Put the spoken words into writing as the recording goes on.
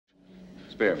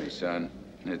Spare me, son.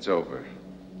 It's over.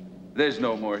 There's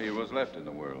no more heroes left in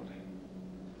the world.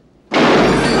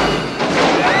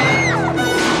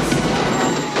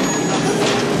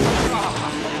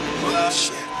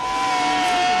 Shit.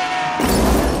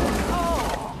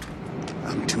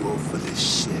 I'm too old for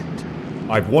this shit.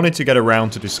 I've wanted to get around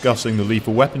to discussing the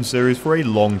Lethal Weapon series for a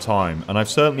long time, and I've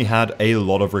certainly had a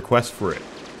lot of requests for it.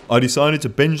 I decided to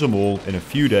binge them all in a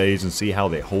few days and see how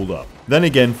they hold up. Then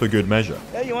again, for good measure.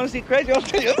 Hey, you wanna see crazy? I'll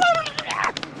tell you.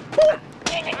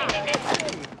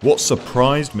 What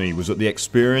surprised me was that the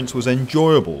experience was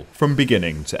enjoyable from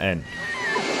beginning to end.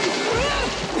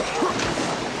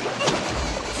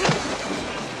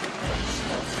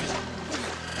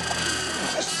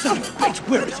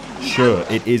 Sure,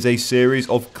 it is a series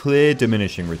of clear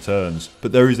diminishing returns,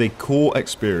 but there is a core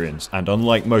experience, and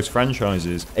unlike most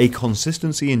franchises, a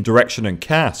consistency in direction and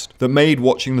cast that made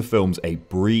watching the films a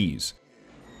breeze.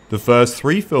 The first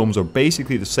 3 films are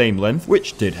basically the same length,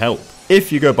 which did help, if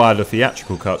you go by the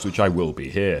theatrical cuts, which I will be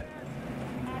here.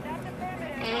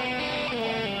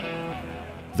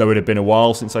 Though it had been a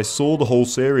while since I saw the whole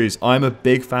series, I'm a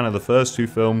big fan of the first 2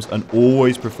 films and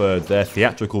always preferred their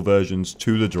theatrical versions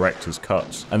to the director's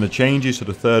cuts, and the changes to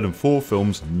the 3rd and 4th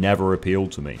films never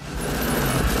appealed to me.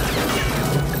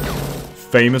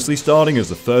 Famously starting as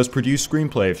the first produced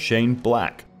screenplay of Shane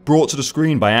Black, brought to the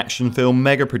screen by action film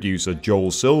mega producer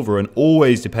Joel Silver and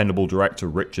always dependable director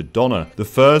Richard Donner, the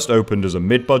first opened as a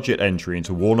mid-budget entry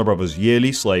into Warner Bros.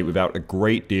 Yearly slate without a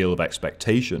great deal of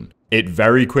expectation. It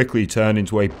very quickly turned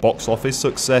into a box office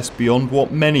success beyond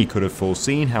what many could have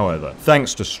foreseen, however,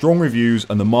 thanks to strong reviews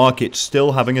and the market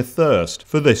still having a thirst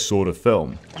for this sort of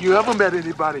film. You ever met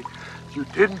anybody you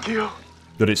didn't kill?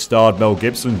 That it starred Mel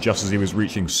Gibson just as he was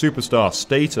reaching superstar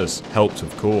status helped,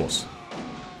 of course.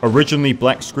 Originally,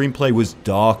 Black's screenplay was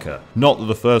darker, not that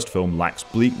the first film lacks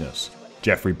bleakness.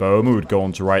 Jeffrey Boehm, who would go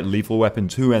on to write Lethal Weapon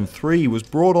 2 and 3, was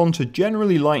brought on to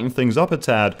generally lighten things up a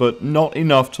tad, but not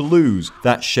enough to lose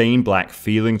that Shane Black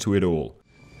feeling to it all.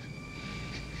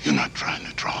 You're not trying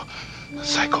to draw a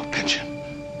psycho pension.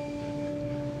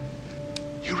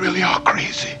 You really are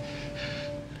crazy.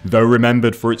 Though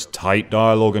remembered for its tight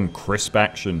dialogue and crisp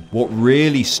action, what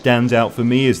really stands out for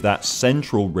me is that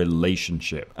central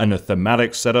relationship and the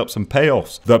thematic setups and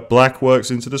payoffs that Black works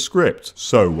into the script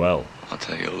so well. I'll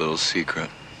tell you a little secret.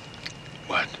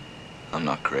 What? I'm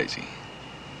not crazy.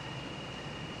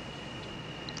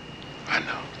 I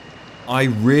know. I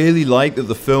really like that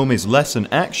the film is less an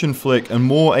action flick and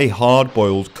more a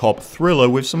hard-boiled cop thriller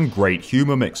with some great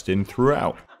humour mixed in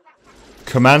throughout.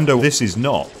 Commando, this is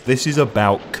not. This is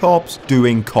about cops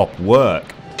doing cop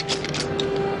work.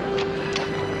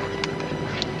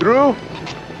 Through?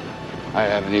 I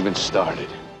haven't even started.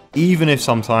 Even if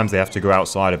sometimes they have to go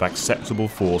outside of acceptable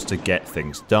force to get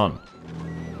things done.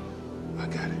 I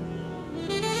got it.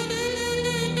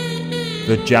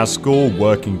 The jazz score,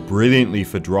 working brilliantly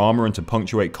for drama and to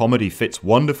punctuate comedy, fits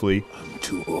wonderfully. I'm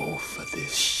too old for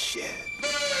this shit.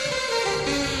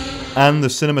 And the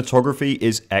cinematography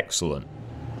is excellent.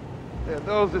 There are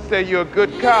those that say you're a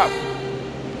good cop.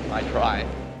 I try.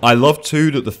 I love too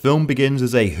that the film begins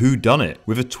as a whodunit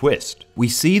with a twist. We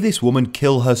see this woman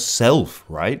kill herself,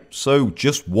 right? So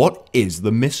just what is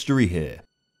the mystery here?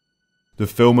 The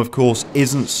film, of course,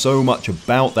 isn't so much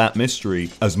about that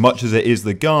mystery as much as it is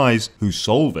the guys who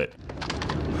solve it.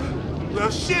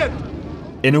 Well, shit!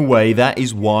 In a way, that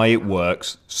is why it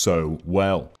works so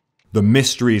well. The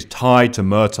mystery is tied to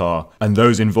Murtaugh, and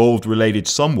those involved related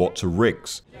somewhat to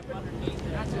Riggs.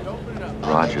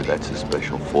 Roger, that's a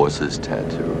special forces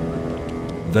tattoo.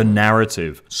 The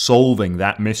narrative, solving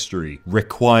that mystery,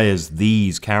 requires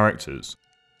these characters.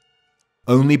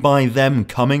 Only by them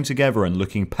coming together and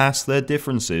looking past their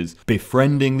differences,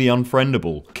 befriending the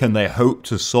unfriendable, can they hope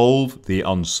to solve the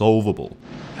unsolvable.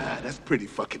 Ah, that's pretty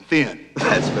fucking thin.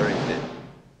 That's very thin.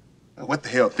 What the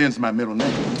hell? Thin's my middle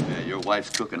name. Yeah, your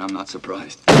wife's cooking, I'm not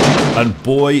surprised. And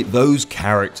boy, those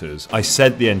characters. I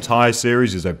said the entire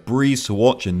series is a breeze to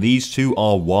watch, and these two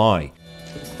are why.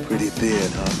 Pretty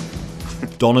thin, huh?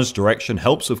 Donner's direction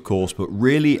helps, of course, but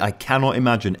really I cannot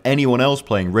imagine anyone else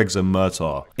playing Riggs and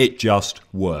Murtaugh. It just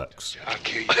works. I'll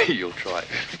kill you. You'll try.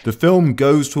 The film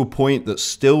goes to a point that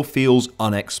still feels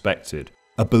unexpected.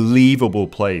 A believable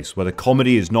place where the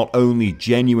comedy is not only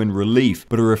genuine relief,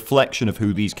 but a reflection of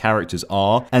who these characters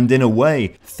are, and in a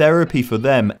way, therapy for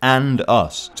them and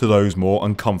us to those more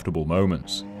uncomfortable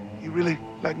moments. You really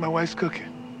like my wife's cooking?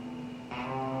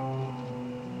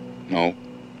 No.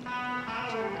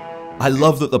 I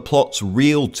love that the plot's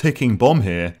real ticking bomb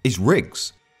here is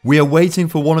Riggs. We are waiting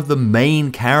for one of the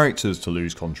main characters to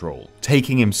lose control,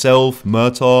 taking himself,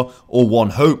 Murtaugh, or one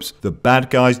hopes the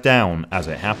bad guys down as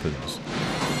it happens.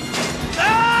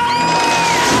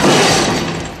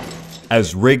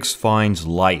 As Riggs finds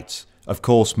light, of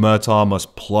course Murtaugh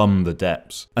must plumb the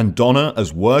depths, and Donner,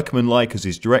 as workmanlike as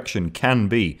his direction can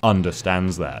be,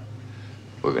 understands that.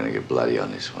 We're gonna get bloody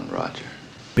on this one, Roger.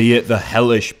 Be it the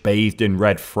hellish bathed in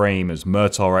red frame as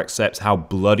Murtaugh accepts how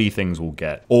bloody things will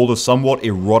get, or the somewhat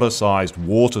eroticized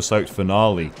water-soaked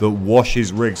finale that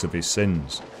washes Riggs of his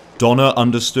sins. Donner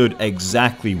understood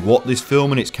exactly what this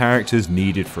film and its characters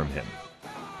needed from him.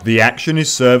 The action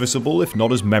is serviceable, if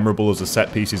not as memorable as the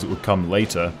set pieces that would come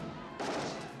later.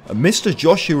 Mr.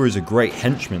 Joshua is a great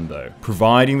henchman though,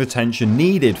 providing the tension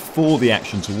needed for the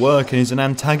action to work, and is an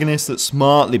antagonist that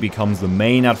smartly becomes the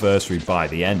main adversary by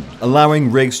the end,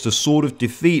 allowing Riggs to sort of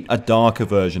defeat a darker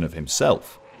version of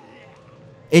himself.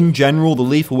 In general, the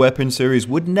Lethal Weapon series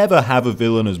would never have a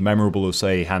villain as memorable as,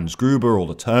 say, Hans Gruber or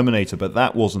the Terminator, but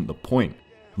that wasn't the point.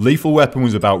 Lethal Weapon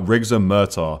was about Riggs and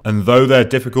Murtaugh, and though their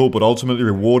difficult but ultimately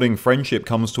rewarding friendship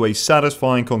comes to a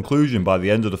satisfying conclusion by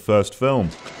the end of the first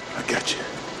film, I got you.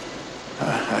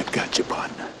 I got you,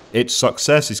 partner. its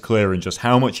success is clear in just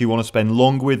how much you want to spend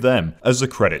longer with them as the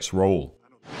credits roll.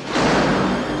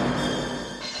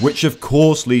 Which of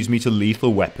course leads me to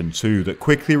Lethal Weapon 2, that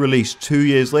quickly released 2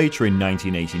 years later in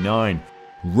 1989.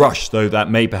 Rushed though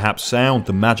that may perhaps sound,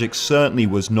 the magic certainly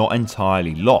was not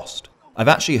entirely lost. I've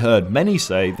actually heard many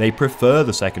say they prefer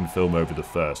the second film over the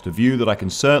first, a view that I can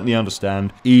certainly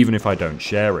understand even if I don't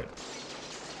share it.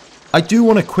 I do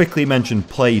want to quickly mention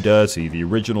Play Dirty, the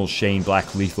original Shane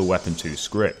Black Lethal Weapon 2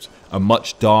 script, a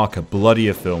much darker,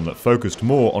 bloodier film that focused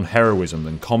more on heroism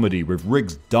than comedy, with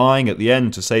Riggs dying at the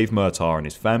end to save Murtaugh and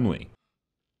his family.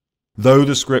 Though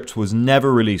the script was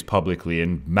never released publicly,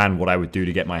 and man what I would do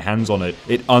to get my hands on it,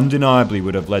 it undeniably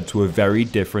would have led to a very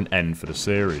different end for the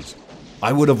series.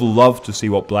 I would have loved to see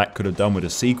what Black could have done with a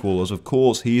sequel, as of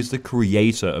course he is the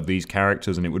creator of these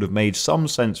characters, and it would have made some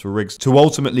sense for Riggs to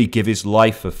ultimately give his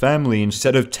life for family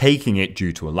instead of taking it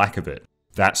due to a lack of it.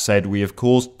 That said, we of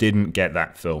course didn't get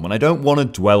that film, and I don't want to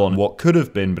dwell on what could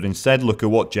have been, but instead look at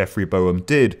what Jeffrey Boehm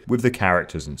did with the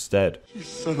characters instead. You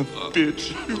son of a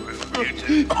bitch.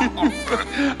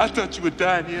 I thought you were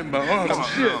dying here in my arms.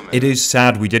 It is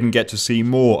sad we didn't get to see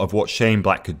more of what Shane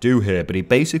Black could do here, but he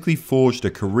basically forged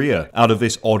a career out of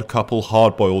this odd couple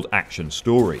hard-boiled action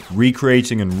story,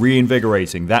 recreating and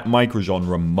reinvigorating that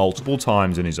microgenre multiple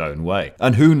times in his own way.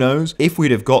 And who knows if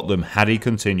we'd have got them had he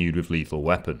continued with Lethal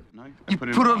Weapon. You put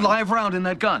a live round in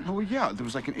that gun. Oh yeah, there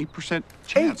was like an 8%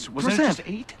 chance. Wasn't it just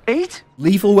 8? 8?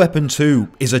 Lethal Weapon 2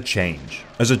 is a change.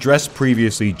 As addressed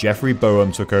previously, Jeffrey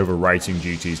Boehm took over writing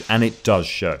duties, and it does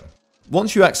show.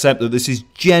 Once you accept that this is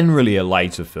generally a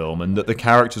lighter film, and that the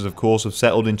characters of course have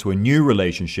settled into a new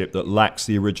relationship that lacks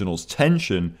the original's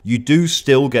tension, you do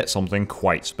still get something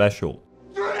quite special.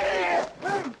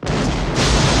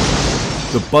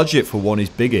 The budget for one is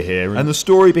bigger here, and the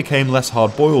story became less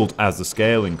hard-boiled as the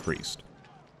scale increased.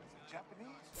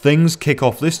 Things kick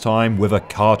off this time with a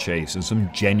car chase and some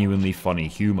genuinely funny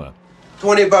humour.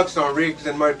 $20 on Riggs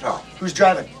and Murtaugh. Who's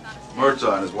driving?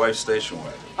 Murtaugh and his wife's station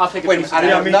wagon. I'll take it. Wait, I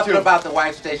don't know nothing about the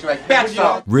wife station. Like, that's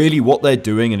all. Really what they're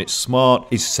doing, and it's smart,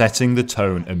 is setting the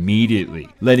tone immediately,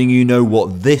 letting you know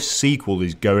what this sequel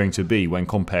is going to be when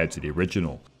compared to the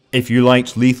original. If you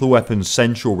liked Lethal Weapon's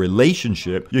central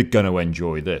relationship, you're gonna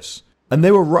enjoy this. And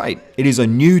they were right. It is a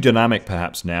new dynamic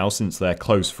perhaps now since they're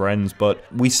close friends, but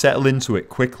we settle into it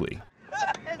quickly.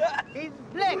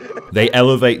 They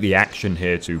elevate the action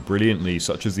here too brilliantly,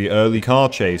 such as the early car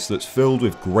chase that's filled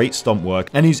with great stunt work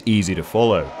and is easy to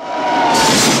follow.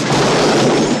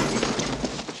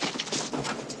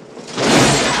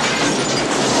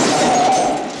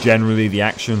 Generally, the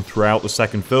action throughout the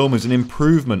second film is an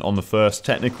improvement on the first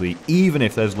technically, even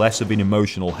if there's less of an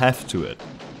emotional heft to it.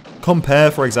 Compare,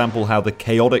 for example, how the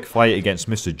chaotic fight against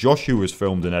Mr. Joshua was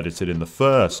filmed and edited in the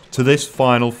first, to this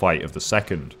final fight of the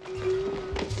second.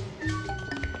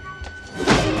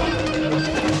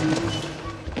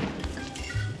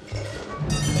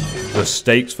 The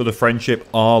stakes for the friendship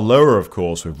are lower of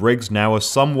course, with Riggs now a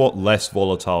somewhat less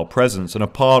volatile presence and a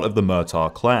part of the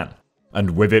Murtaugh clan.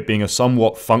 And with it being a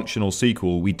somewhat functional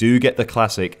sequel, we do get the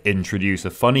classic introduce a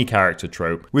funny character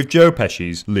trope with Joe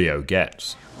Pesci's Leo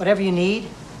Getz. Whatever you need,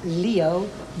 Leo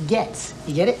gets.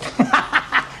 You get it?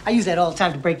 I use that all the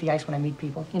time to break the ice when I meet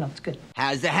people. You know, it's good.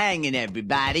 How's the hanging,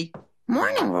 everybody?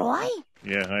 Morning, Roy.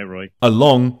 Yeah, hi Roy.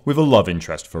 Along with a love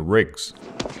interest for Riggs.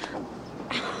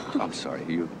 I'm sorry,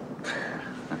 you...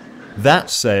 That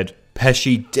said,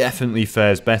 Pesci definitely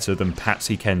fares better than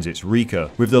Patsy Kensit's Rika,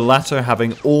 with the latter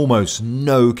having almost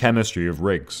no chemistry of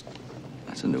Riggs.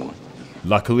 That's a new one.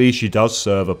 Luckily, she does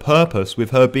serve a purpose,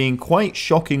 with her being quite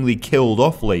shockingly killed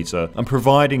off later and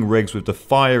providing Riggs with the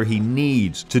fire he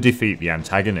needs to defeat the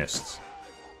antagonists.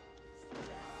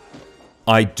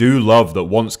 I do love that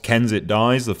once Kensit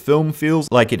dies, the film feels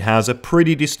like it has a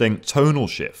pretty distinct tonal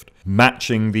shift,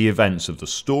 matching the events of the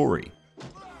story.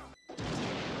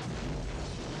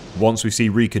 Once we see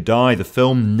Rika die, the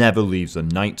film never leaves the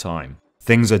nighttime.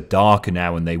 Things are darker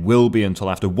now, and they will be until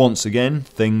after once again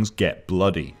things get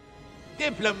bloody.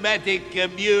 Diplomatic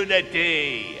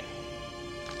community.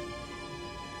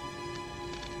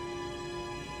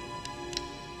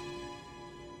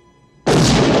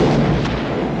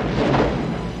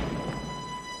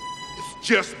 It's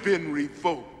just been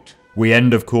revoked. We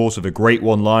end, of course, with a great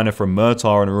one-liner from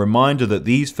Murtaugh and a reminder that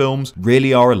these films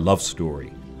really are a love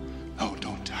story. Oh,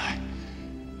 don't die.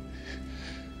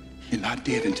 You're not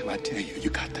dead until I tell you. You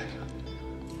got that?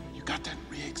 You got that,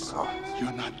 Riggs?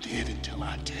 You're not dead until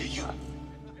I tell you.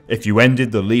 If you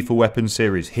ended the Lethal Weapon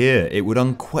series here, it would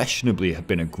unquestionably have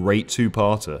been a great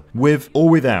two-parter, with or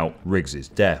without Riggs'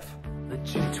 death.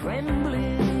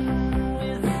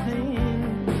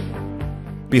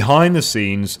 Behind the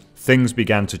scenes, things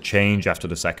began to change after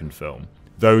the second film.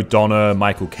 Though Donner,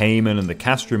 Michael Kamen and the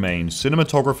cast remained,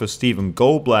 cinematographer Stephen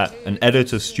Goldblatt and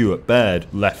editor Stuart Baird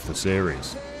left the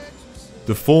series.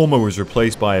 The former was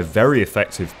replaced by a very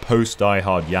effective post-Die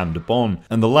Hard Jan de Bon,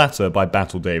 and the latter by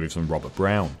Battle Davis and Robert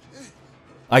Brown.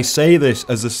 I say this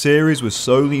as the series was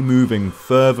slowly moving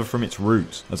further from its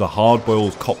roots as a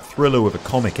hard-boiled cop thriller with a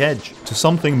comic edge to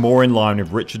something more in line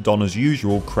with Richard Donner's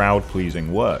usual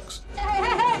crowd-pleasing works.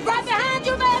 Right behind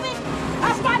you, baby!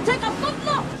 That's why take a good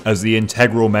look! As the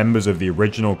integral members of the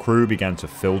original crew began to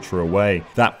filter away,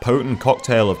 that potent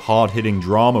cocktail of hard-hitting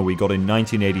drama we got in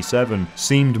 1987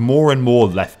 seemed more and more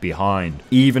left behind,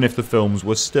 even if the films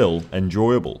were still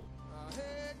enjoyable.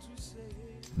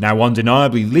 Now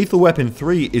undeniably, Lethal Weapon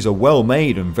 3 is a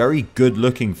well-made and very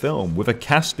good-looking film, with a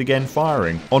cast again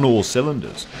firing on all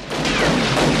cylinders.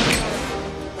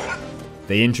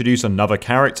 They introduce another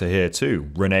character here too,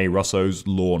 Renee Russo's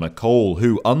Lorna Cole,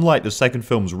 who, unlike the second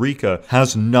film's Rika,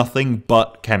 has nothing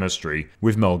but chemistry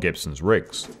with Mel Gibson's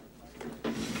Riggs.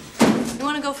 You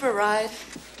want to go for a ride?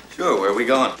 Sure, where are we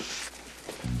going?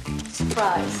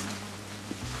 Surprise.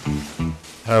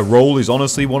 Her role is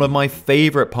honestly one of my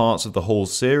favourite parts of the whole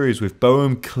series, with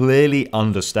Boehm clearly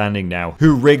understanding now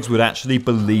who Riggs would actually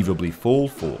believably fall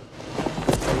for.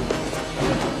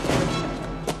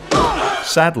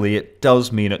 Sadly, it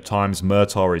does mean at times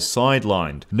Murtaugh is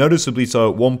sidelined, noticeably so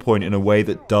at one point in a way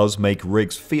that does make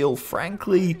Riggs feel,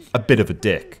 frankly, a bit of a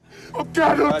dick. Oh,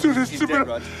 God, don't do this to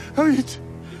me. He's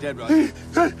dead, Roger.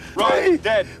 Roger's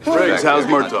dead. Riggs, how's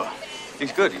Murtaugh?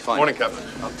 He's good, he's fine. Morning, Captain.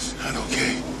 It's not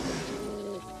okay.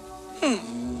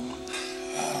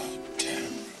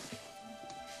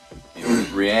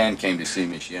 Rianne came to see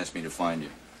me. She asked me to find you.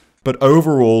 But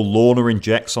overall, Lorna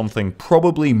injects something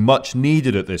probably much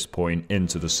needed at this point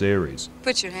into the series.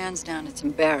 Put your hands down, it's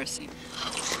embarrassing.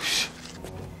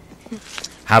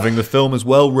 Having the film as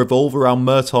well revolve around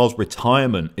Murtaugh's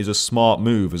retirement is a smart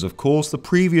move, as of course the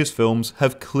previous films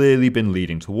have clearly been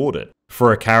leading toward it.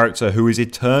 For a character who is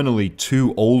eternally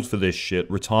too old for this shit,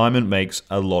 retirement makes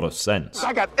a lot of sense.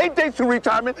 I got 8 days to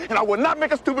retirement, and I will not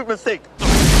make a stupid mistake.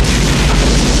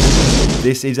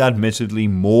 This is admittedly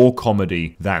more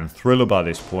comedy than thriller by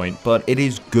this point, but it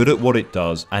is good at what it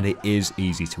does and it is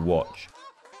easy to watch.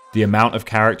 The amount of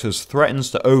characters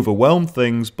threatens to overwhelm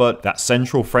things, but that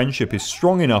central friendship is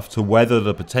strong enough to weather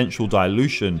the potential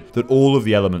dilution that all of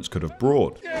the elements could have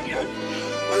brought. I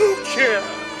don't care.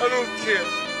 I don't care.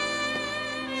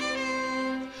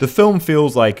 The film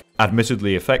feels like,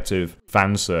 admittedly effective,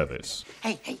 fan service.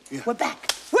 Hey, we're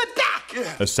back. We're back!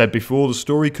 As said before, the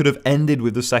story could have ended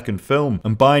with the second film,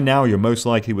 and by now you're most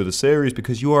likely with the series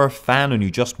because you are a fan and you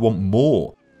just want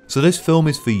more. So this film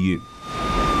is for you.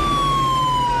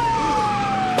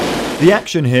 The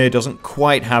action here doesn't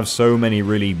quite have so many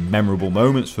really memorable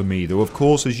moments for me, though of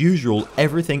course as usual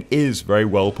everything is very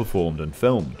well performed and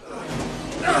filmed.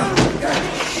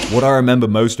 What I remember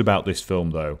most about this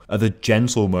film though are the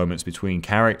gentle moments between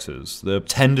characters, the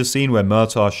tender scene where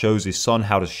Murtaugh shows his son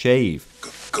how to shave,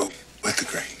 Go with the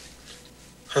grain.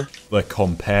 Huh? the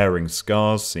comparing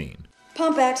scars scene.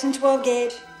 Pump action, 12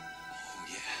 gauge.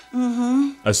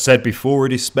 As said before,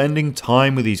 it is spending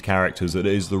time with these characters that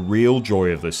is the real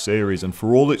joy of this series, and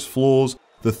for all its flaws,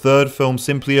 the third film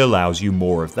simply allows you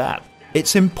more of that.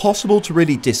 It's impossible to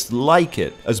really dislike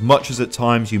it, as much as at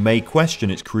times you may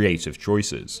question its creative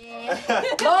choices.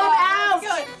 Blow out!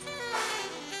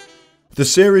 The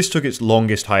series took its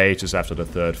longest hiatus after the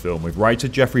third film, with writer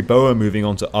Jeffrey Bower moving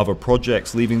on to other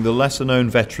projects, leaving the lesser-known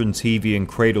veteran TV and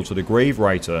Cradle to the Grave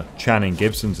writer Channing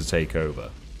Gibson to take over.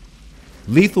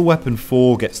 Lethal Weapon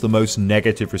 4 gets the most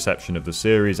negative reception of the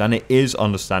series, and it is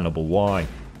understandable why.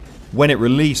 When it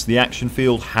released, the action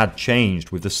field had changed,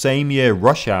 with the same year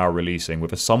Rush Hour releasing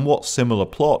with a somewhat similar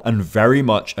plot and very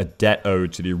much a debt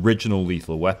owed to the original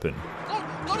Lethal Weapon.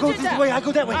 Go this way, I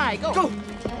go that way. All right, go.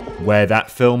 Where that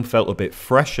film felt a bit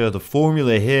fresher, the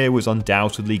formula here was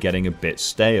undoubtedly getting a bit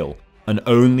stale, and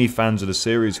only fans of the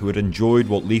series who had enjoyed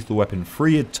what Lethal Weapon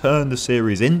 3 had turned the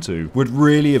series into would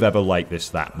really have ever liked this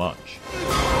that much.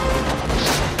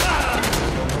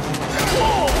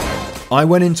 I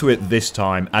went into it this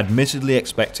time admittedly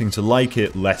expecting to like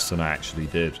it less than I actually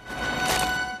did.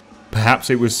 Perhaps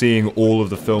it was seeing all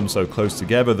of the films so close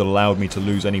together that allowed me to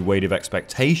lose any weight of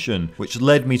expectation, which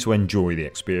led me to enjoy the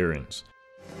experience.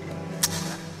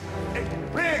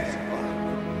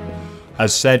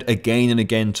 As said again and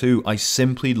again too, I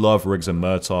simply love Riggs and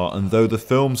Murtaugh, and though the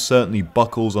film certainly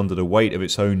buckles under the weight of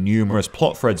its own numerous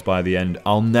plot threads by the end,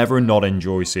 I'll never not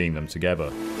enjoy seeing them together.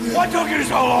 What took you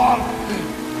so long?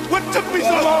 What took me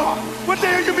so long? What the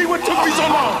hell you mean what took me so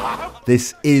long?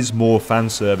 This is more fan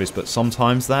service, but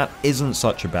sometimes that isn't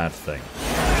such a bad thing.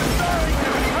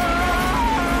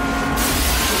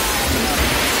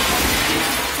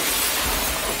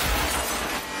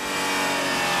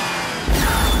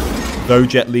 Though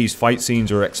Jet Li's fight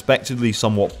scenes are expectedly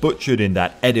somewhat butchered in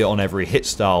that edit on every hit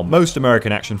style most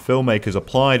American action filmmakers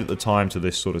applied at the time to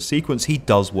this sort of sequence, he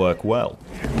does work well.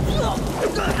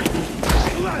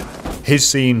 His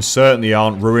scenes certainly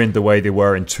aren't ruined the way they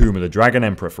were in Tomb of the Dragon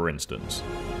Emperor, for instance.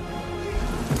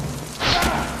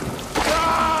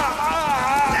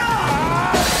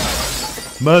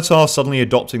 Murtaugh suddenly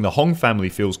adopting the Hong family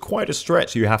feels quite a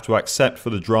stretch you have to accept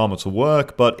for the drama to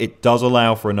work, but it does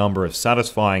allow for a number of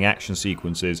satisfying action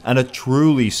sequences and a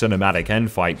truly cinematic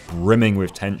end fight brimming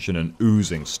with tension and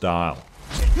oozing style.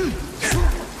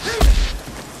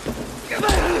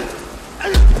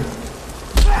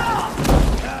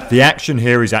 The action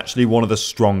here is actually one of the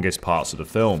strongest parts of the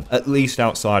film, at least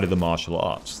outside of the martial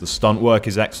arts. The stunt work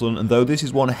is excellent, and though this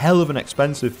is one hell of an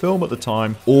expensive film at the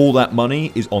time, all that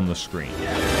money is on the screen.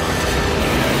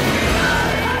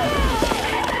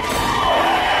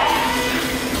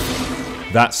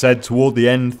 That said, toward the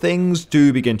end, things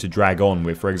do begin to drag on,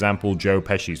 with, for example, Joe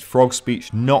Pesci's frog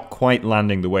speech not quite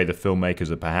landing the way the filmmakers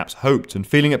had perhaps hoped, and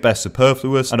feeling at best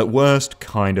superfluous, and at worst,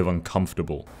 kind of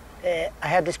uncomfortable. I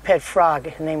had this pet frog.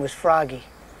 His name was Froggy.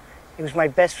 He was my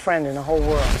best friend in the whole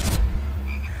world.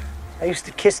 I used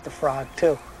to kiss the frog,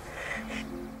 too.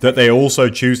 That they also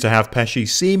choose to have Pesci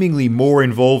seemingly more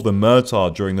involved than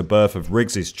Murtaugh during the birth of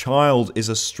Riggs' child is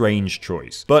a strange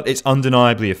choice, but it's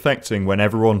undeniably affecting when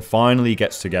everyone finally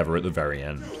gets together at the very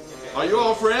end. Are you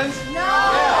all friends? No!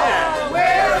 Yeah.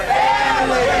 We're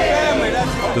family!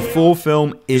 The fourth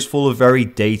film is full of very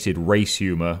dated race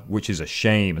humour, which is a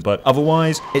shame, but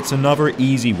otherwise, it's another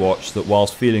easy watch that,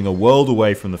 whilst feeling a world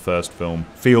away from the first film,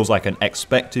 feels like an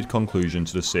expected conclusion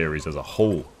to the series as a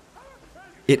whole.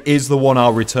 It is the one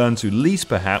I'll return to least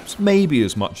perhaps, maybe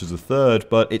as much as the third,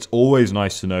 but it's always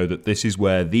nice to know that this is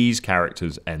where these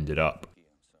characters ended up.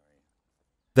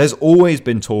 There's always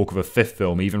been talk of a fifth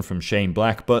film, even from Shane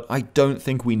Black, but I don't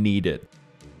think we need it.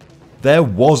 There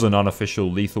was an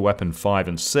unofficial Lethal Weapon 5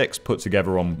 and 6 put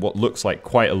together on what looks like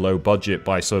quite a low budget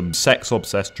by some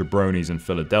sex-obsessed jabronis in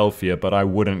Philadelphia, but I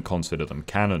wouldn't consider them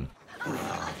canon.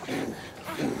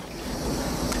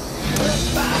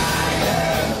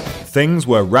 Things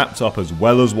were wrapped up as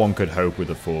well as one could hope with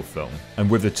the fourth film, and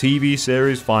with the TV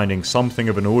series finding something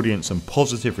of an audience and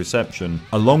positive reception,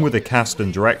 along with the cast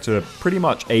and director pretty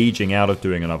much aging out of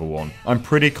doing another one, I'm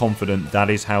pretty confident that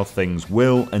is how things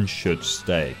will and should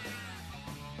stay.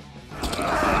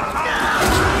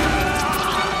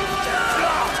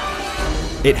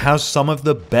 It has some of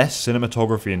the best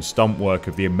cinematography and stunt work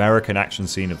of the American action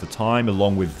scene of the time,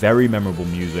 along with very memorable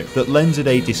music that lends it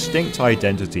a distinct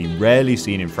identity rarely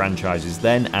seen in franchises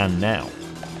then and now.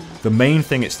 The main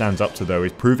thing it stands up to though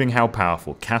is proving how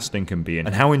powerful casting can be and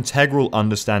how integral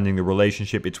understanding the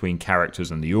relationship between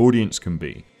characters and the audience can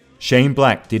be. Shane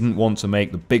Black didn't want to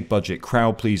make the big budget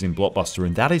crowd pleasing blockbuster,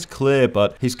 and that is clear,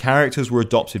 but his characters were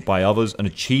adopted by others and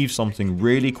achieved something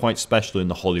really quite special in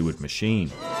the Hollywood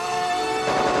machine.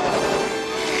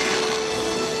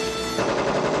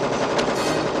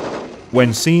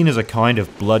 When seen as a kind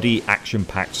of bloody,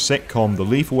 action-packed sitcom, the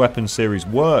Lethal Weapon series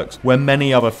works where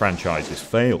many other franchises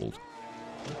failed.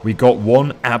 We got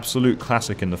one absolute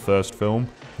classic in the first film,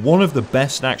 one of the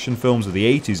best action films of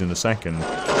the 80s in the second,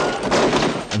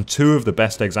 and two of the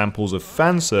best examples of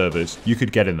fan service you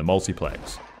could get in the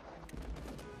multiplex.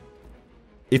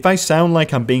 If I sound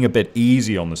like I'm being a bit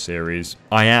easy on the series,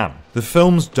 I am. The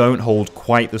films don't hold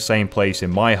quite the same place in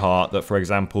my heart that, for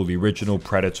example, the original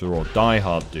Predator or Die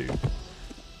Hard do.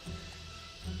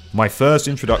 My first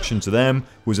introduction to them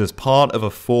was as part of a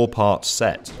 4-part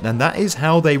set, and that is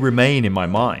how they remain in my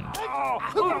mind.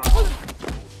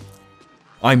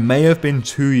 I may have been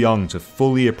too young to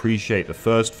fully appreciate the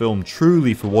first film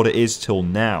truly for what it is till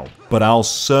now, but I'll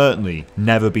certainly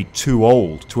never be too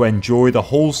old to enjoy the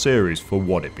whole series for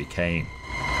what it became.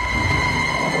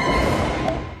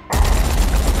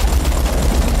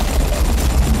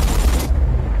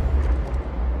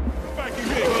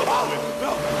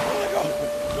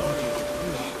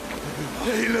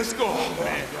 Hey, let's go.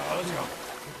 Man, let's go.